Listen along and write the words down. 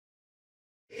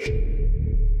It's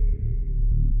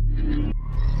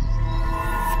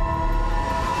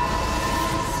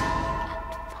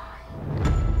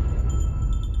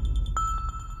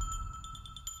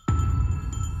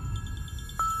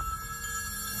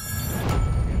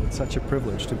such a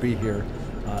privilege to be here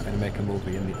and make a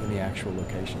movie in the actual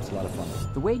location. It's a lot of fun.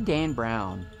 The way Dan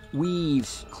Brown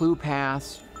weaves clue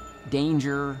paths,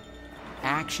 danger,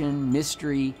 action,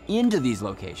 mystery into these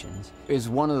locations is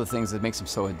one of the things that makes them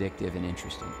so addictive and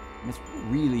interesting. And it's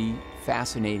really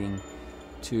fascinating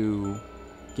to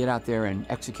get out there and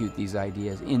execute these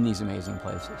ideas in these amazing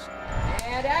places.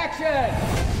 And action!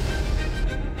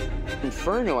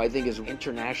 Inferno, I think, is an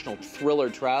international thriller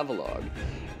travelogue.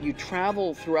 You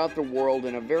travel throughout the world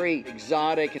in a very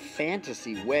exotic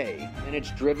fantasy way, and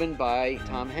it's driven by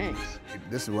Tom Hanks.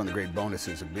 This is one of the great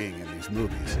bonuses of being in these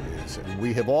movies.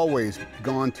 We have always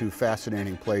gone to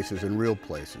fascinating places and real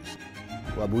places.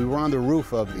 Well, we were on the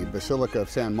roof of the Basilica of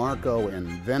San Marco in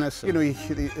Venice. You know,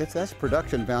 that's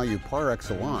production value par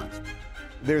excellence.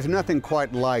 There's nothing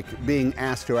quite like being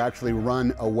asked to actually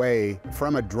run away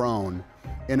from a drone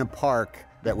in a park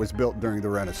that was built during the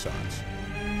Renaissance.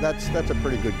 That's a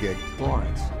pretty good gig.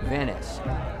 Florence, Venice,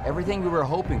 everything we were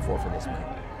hoping for this movie.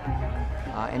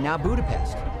 And now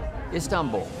Budapest,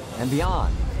 Istanbul, and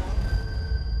beyond.